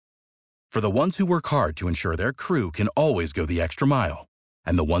For the ones who work hard to ensure their crew can always go the extra mile,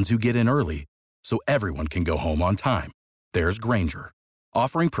 and the ones who get in early so everyone can go home on time, there's Grainger,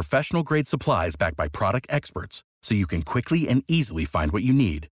 offering professional-grade supplies backed by product experts so you can quickly and easily find what you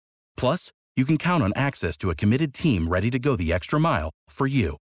need. Plus, you can count on access to a committed team ready to go the extra mile for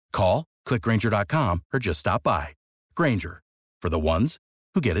you. Call, click Grainger.com, or just stop by. Grainger, for the ones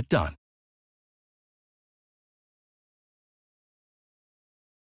who get it done.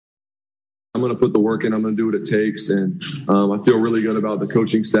 I'm going to put the work in. I'm going to do what it takes. And I feel really good about the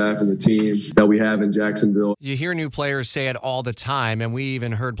coaching staff and the team that we have in Jacksonville. You hear new players say it all the time, and we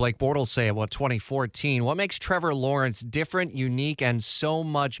even heard Blake Bortles say it, 2014. What makes Trevor Lawrence different, unique, and so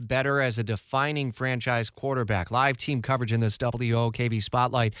much better as a defining franchise quarterback? Live team coverage in this WOKV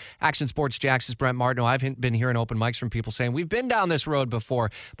Spotlight. Action Sports Jax's Brent Martineau. I've been hearing open mics from people saying, we've been down this road before,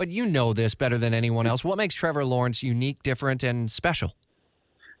 but you know this better than anyone else. What makes Trevor Lawrence unique, different, and special?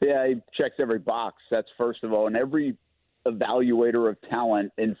 Yeah, he checks every box, that's first of all. And every evaluator of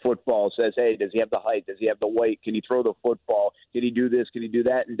talent in football says, hey, does he have the height? Does he have the weight? Can he throw the football? Can he do this? Can he do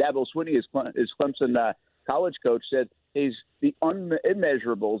that? And Dabo Swinney, his Clemson college coach, said he's the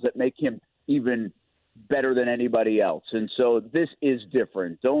immeasurables that make him even better than anybody else. And so this is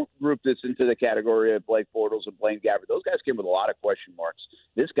different. Don't group this into the category of Blake Bortles and Blaine Gabbert. Those guys came with a lot of question marks.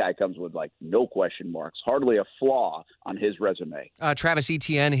 This guy comes with no question marks, hardly a flaw on his resume. Travis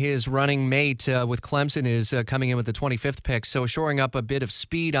Etienne, his running mate with Clemson, is coming in with the 25th pick, so shoring up a bit of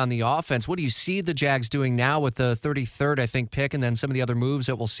speed on the offense. What do you see the Jags doing now with the 33rd, I think, pick, and then some of the other moves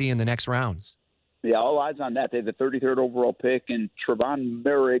that we'll see in the next rounds? Yeah, all eyes on that. They have the 33rd overall pick, and Trevon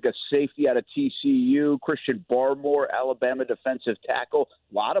Moehrig, a safety out of TCU, Christian Barmore, Alabama defensive tackle.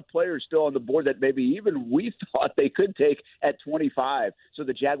 A lot of players still on the board that maybe even we thought they could take at 25. So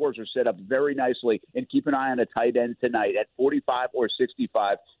the Jaguars are set up very nicely, and keep an eye on a tight end tonight. At 45 or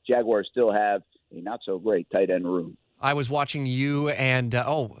 65, Jaguars still have a not-so-great tight end room. I was watching you, and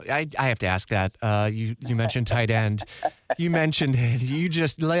I have to ask that. You mentioned tight end. You mentioned it. You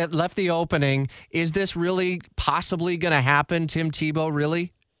just left the opening. Is this really possibly going to happen, Tim Tebow,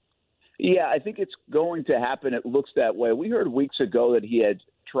 really? Yeah, I think it's going to happen. It looks that way. We heard weeks ago that he had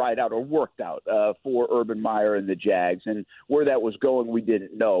tried out or worked out for Urban Meyer and the Jags. And where that was going, we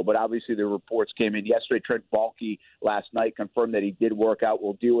didn't know. But obviously the reports came in yesterday. Trent Baalke last night confirmed that he did work out.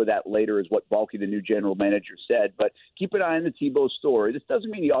 We'll deal with that later, is what Baalke, the new general manager, said. But keep an eye on the Tebow story. This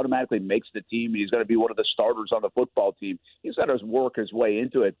doesn't mean he automatically makes the team and he's going to be one of the starters on the football team. He's got to work his way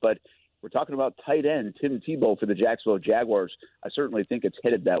into it. But we're talking about tight end Tim Tebow for the Jacksonville Jaguars. I certainly think it's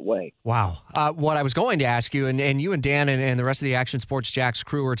headed that way. Wow. What I was going to ask you, and you and Dan and the rest of the Action Sports Jax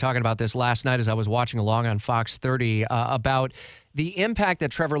crew were talking about this last night as I was watching along on Fox 30, about the impact that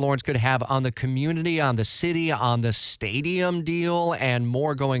Trevor Lawrence could have on the community, on the city, on the stadium deal, and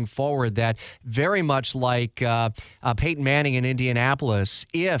more going forward, that very much like Peyton Manning in Indianapolis,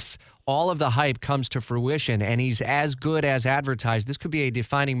 if all of the hype comes to fruition and he's as good as advertised, this could be a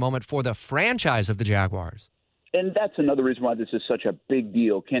defining moment for the franchise of the Jaguars. And that's another reason why this is such a big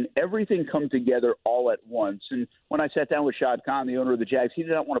deal. Can everything come together all at once? And when I sat down with Shad Khan, the owner of the Jags, he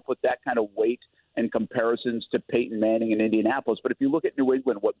did not want to put that kind of weight and comparisons to Peyton Manning in Indianapolis. But if you look at New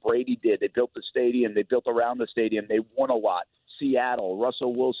England, what Brady did, they built the stadium, they built around the stadium, they won a lot. Seattle,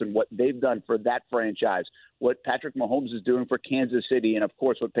 Russell Wilson, what they've done for that franchise, what Patrick Mahomes is doing for Kansas City, and, of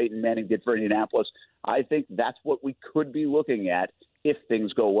course, what Peyton Manning did for Indianapolis. I think that's what we could be looking at if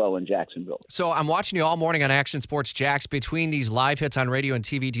things go well in Jacksonville. So I'm watching you all morning on Action Sports Jax. Between these live hits on radio and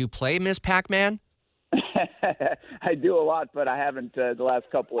TV, do you play Miss Pac-Man? I do a lot, but I haven't the last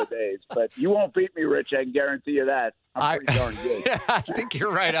couple of days. But you won't beat me, Rich. I can guarantee you that. I'm pretty darn good. I think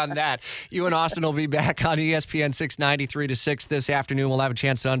you're right on that. You and Austin will be back on ESPN 690, 3 to 6 this afternoon. We'll have a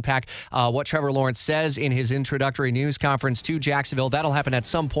chance to unpack what Trevor Lawrence says in his introductory news conference to Jacksonville. That'll happen at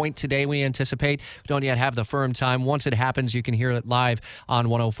some point today, we anticipate. We don't yet have the firm time. Once it happens, you can hear it live on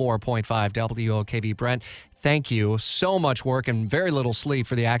 104.5 WOKV. Brent, thank you. So much work and very little sleep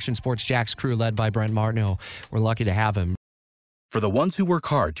for the Action Sports Jax crew led by Brent Martineau. We're lucky to have him. For the ones who work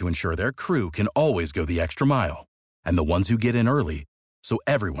hard to ensure their crew can always go the extra mile, and the ones who get in early so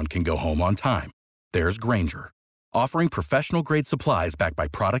everyone can go home on time, there's Grainger, offering professional-grade supplies backed by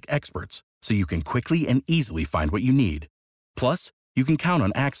product experts so you can quickly and easily find what you need. Plus, you can count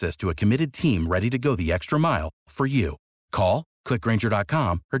on access to a committed team ready to go the extra mile for you. Call, click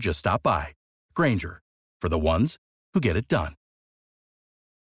Grainger.com, or just stop by. Grainger, for the ones who get it done.